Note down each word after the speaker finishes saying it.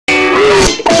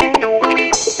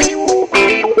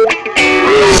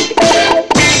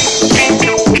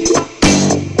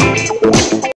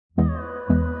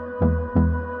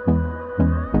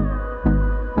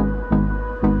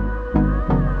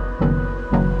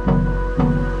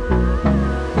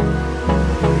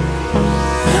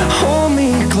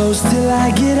close till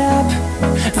I get up.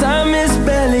 Time is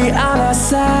barely on our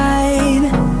side.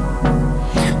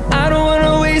 I don't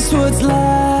wanna waste what's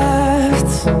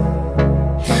left.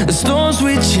 The storms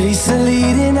we chase are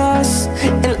leading us,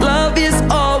 and love is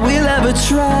all we'll ever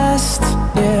trust.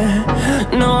 Yeah,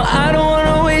 no, I don't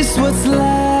wanna waste what's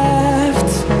left.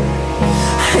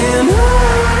 And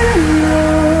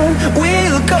on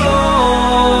we'll go,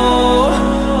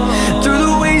 through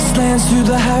the wastelands, through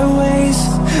the highways,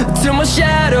 till my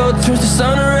shadow turns to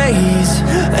sun rays.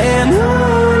 And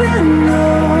on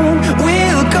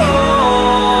we'll go,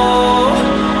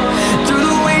 through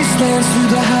the wastelands, through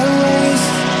the highways,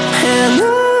 and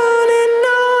on we'll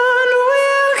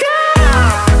go.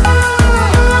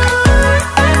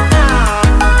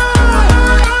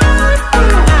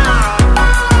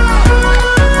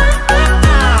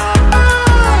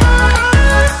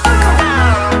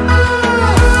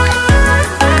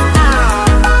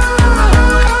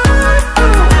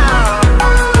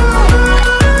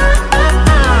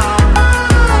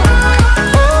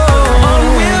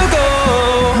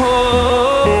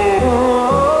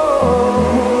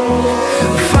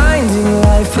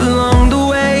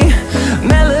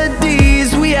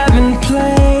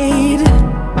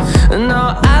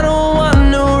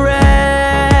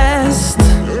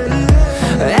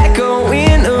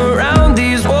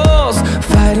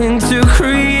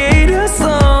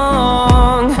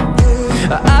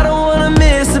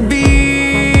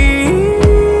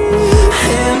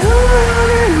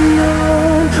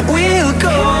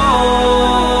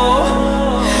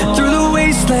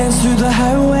 Through the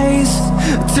highways,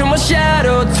 till my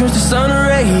shadow turns to sun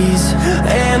rays.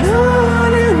 And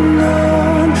on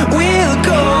we'll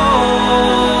go,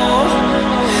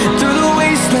 through the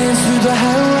wastelands, through the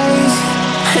highways,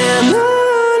 and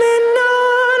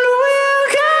on we'll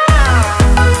go.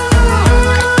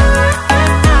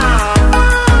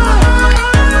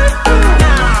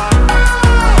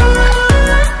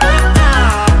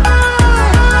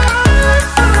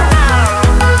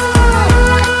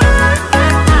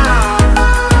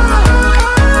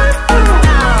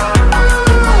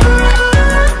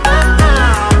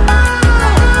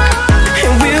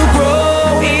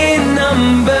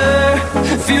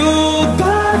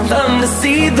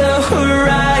 See the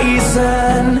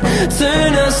horizon,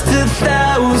 turn us to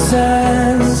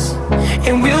thousands,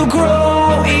 and we'll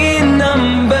grow in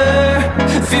number,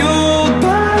 fueled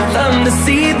by them. To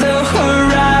see the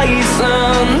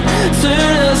horizon,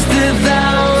 turn us to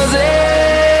thousands,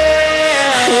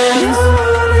 and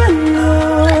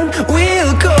on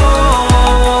we'll go,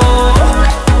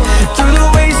 through the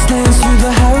wastelands, through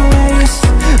the highways,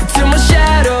 till my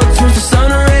shadow turns to sun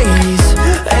rays.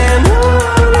 And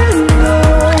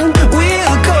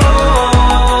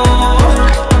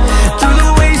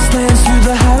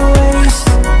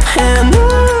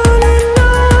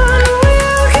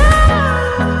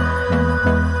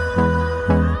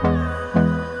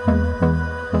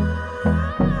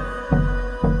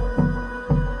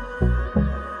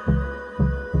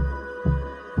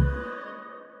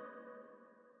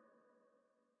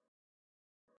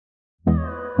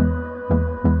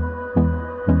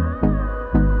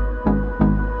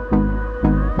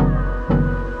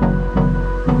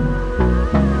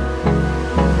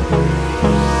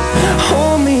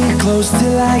close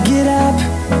till I get up.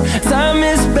 Time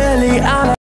is barely on.